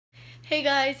Hey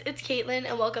guys, it's Caitlin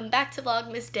and welcome back to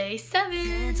Vlogmas Day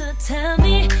 7. So tell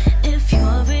me if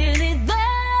you're really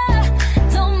there.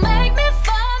 Don't make me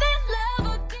fall in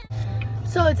love again.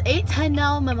 So it's 8:10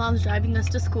 now. My mom's driving us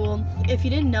to school. If you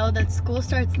didn't know that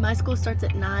my school starts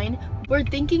at 9. We're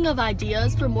thinking of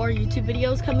ideas for more YouTube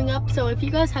videos coming up. So if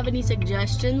you guys have any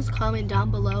suggestions, comment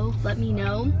down below. Let me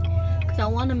know. Because I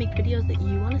want to make videos that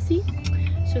you want to see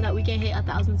so that we can hit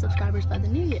 1,000 subscribers by the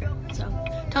new year. So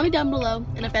tell me down below,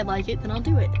 and if I like it, then I'll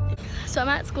do it. So I'm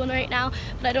at school right now,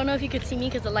 but I don't know if you could see me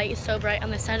because the light is so bright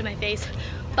on the side of my face.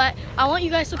 But I want you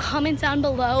guys to comment down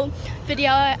below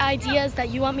video ideas that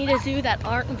you want me to do that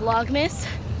aren't Vlogmas.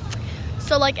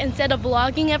 So like instead of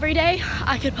vlogging every day,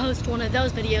 I could post one of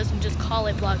those videos and just call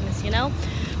it Vlogmas, you know?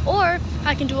 Or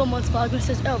I can do them once Vlogmas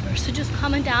is over. So just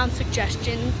comment down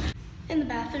suggestions. In the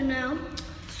bathroom now.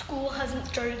 School hasn't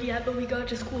started yet, but we go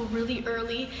to school really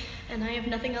early and I have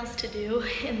nothing else to do,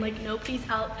 and like nobody's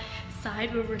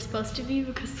outside where we're supposed to be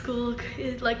because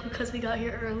because we got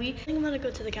here early. I think I'm gonna go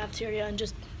to the cafeteria and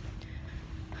just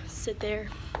sit there.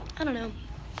 I don't know,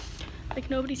 like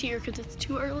nobody's here because it's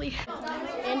too early.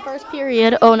 In first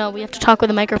period, oh no, we have to talk with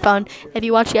a microphone. If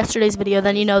you watched yesterday's video,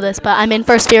 then you know this, but I'm in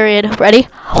first period. Ready?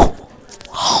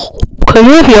 Can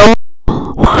you hear?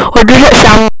 Or does it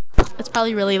sound like? It's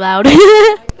probably really loud.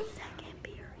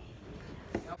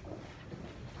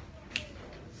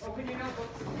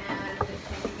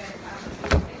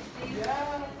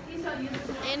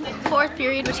 In fourth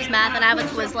period, which is math, and I have a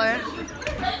Twizzler,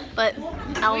 but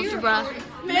algebra.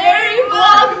 Merry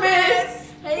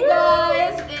Vlogmas! Hey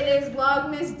guys, it is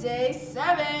Vlogmas Day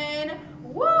 7.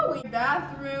 Woo! We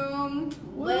bathroom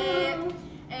lit,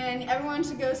 and everyone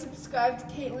should go subscribe to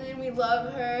Caitlin. We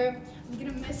love her. I'm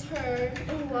gonna miss her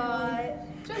a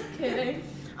lot. Just kidding.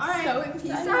 All right, so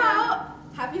peace out.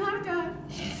 Happy Hanukkah.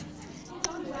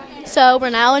 So we're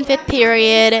now in fifth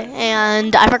period,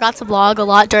 and I forgot to vlog a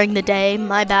lot during the day,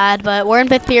 my bad, but we're in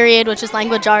fifth period, which is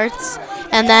language arts,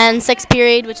 and then sixth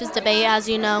period, which is debate, as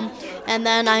you know, and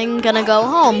then I'm gonna go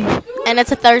home. And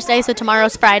it's a Thursday, so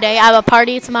tomorrow's Friday. I have a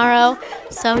party tomorrow,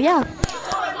 so yeah.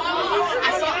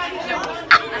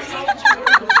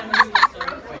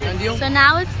 So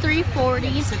now it's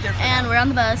 3:40, and we're on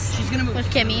the bus with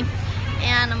Kimmy.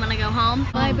 And I'm gonna go home.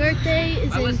 My birthday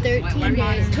is in 13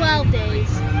 days, 12 days.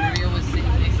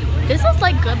 This is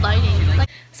like good lighting.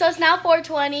 So it's now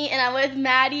 4:20 and I'm with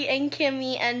Maddie and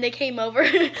Kimmy, and they came over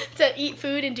to eat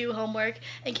food and do homework.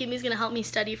 And Kimmy's gonna help me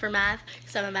study for math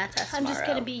because I have a math test tomorrow. I'm just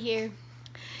gonna be here.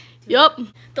 Yup.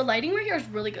 The lighting right here is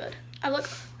really good. I look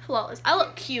flawless. I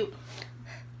look cute.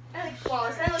 I look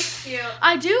flawless. I look cute.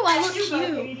 I do. I look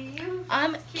cute.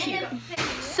 I'm cute.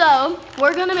 So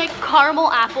we're gonna make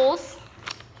caramel apples.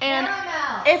 And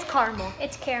it's caramel.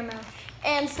 It's caramel.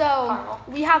 And so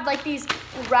we have like these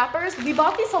wrappers. We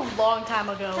bought these a long time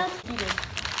ago. If you guys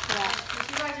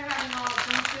are having all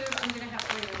junk food, I'm gonna have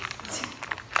Oreos.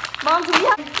 Mom, do we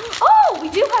have? Oh, we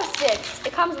do have sticks.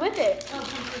 It comes with it.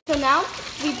 So now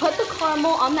we put the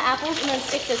caramel on the apples and then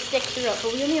stick the stick through it.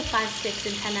 But we only have 5 sticks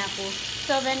and 10 apples.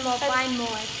 So then we'll find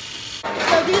more.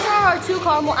 So these are our 2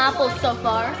 caramel apples so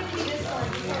far.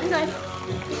 Okay.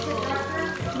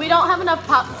 We don't have enough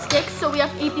pop sticks, so we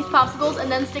have to eat these popsicles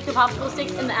and then stick the popsicle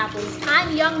sticks in the apples.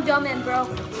 I'm young, dumb, and broke.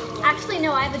 Actually,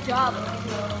 no, I have a job.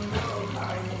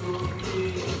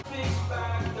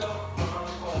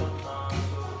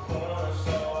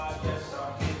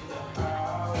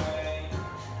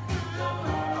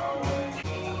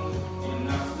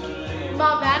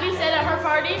 Mom, Maddie said at her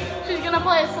party she's gonna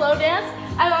play a slow dance,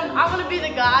 and I'm gonna be the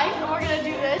guy, and we're gonna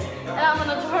do this, and I'm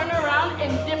gonna turn her around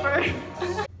and dip her.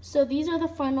 So these are the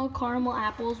final caramel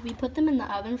apples. We put them in the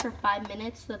oven for 5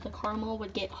 minutes so that the caramel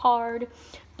would get hard.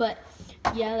 But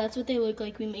yeah, that's what they look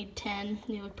like. We made 10.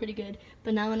 They look pretty good.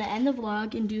 But now I'm gonna end the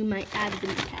vlog and do my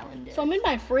advent calendar. So I'm in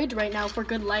my fridge right now for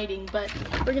good lighting, but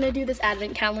we're gonna do this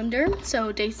advent calendar.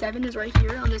 So day 7 is right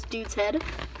here on this dude's head.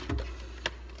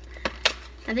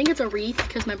 I think it's a wreath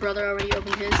because my brother already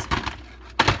opened his.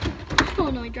 Oh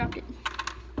no, I dropped it.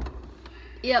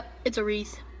 Yep, it's a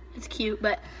wreath. It's cute,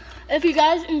 but if you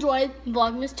guys enjoyed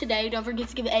Vlogmas today, don't forget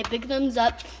to give it a big thumbs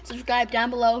up, subscribe down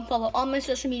below, follow all my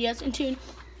social medias, and tune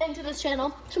into this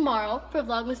channel tomorrow for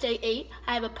Vlogmas Day 8.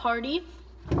 I have a party,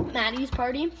 Maddie's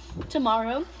party,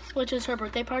 tomorrow, which is her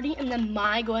birthday party, and then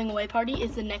my going away party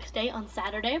is the next day on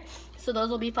Saturday. So those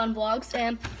will be fun vlogs,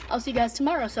 and I'll see you guys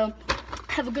tomorrow. So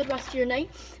have a good rest of your night,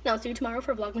 and I'll see you tomorrow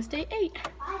for Vlogmas Day 8.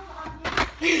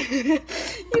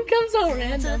 You come so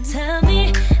random. So tell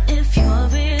me if you're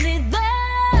really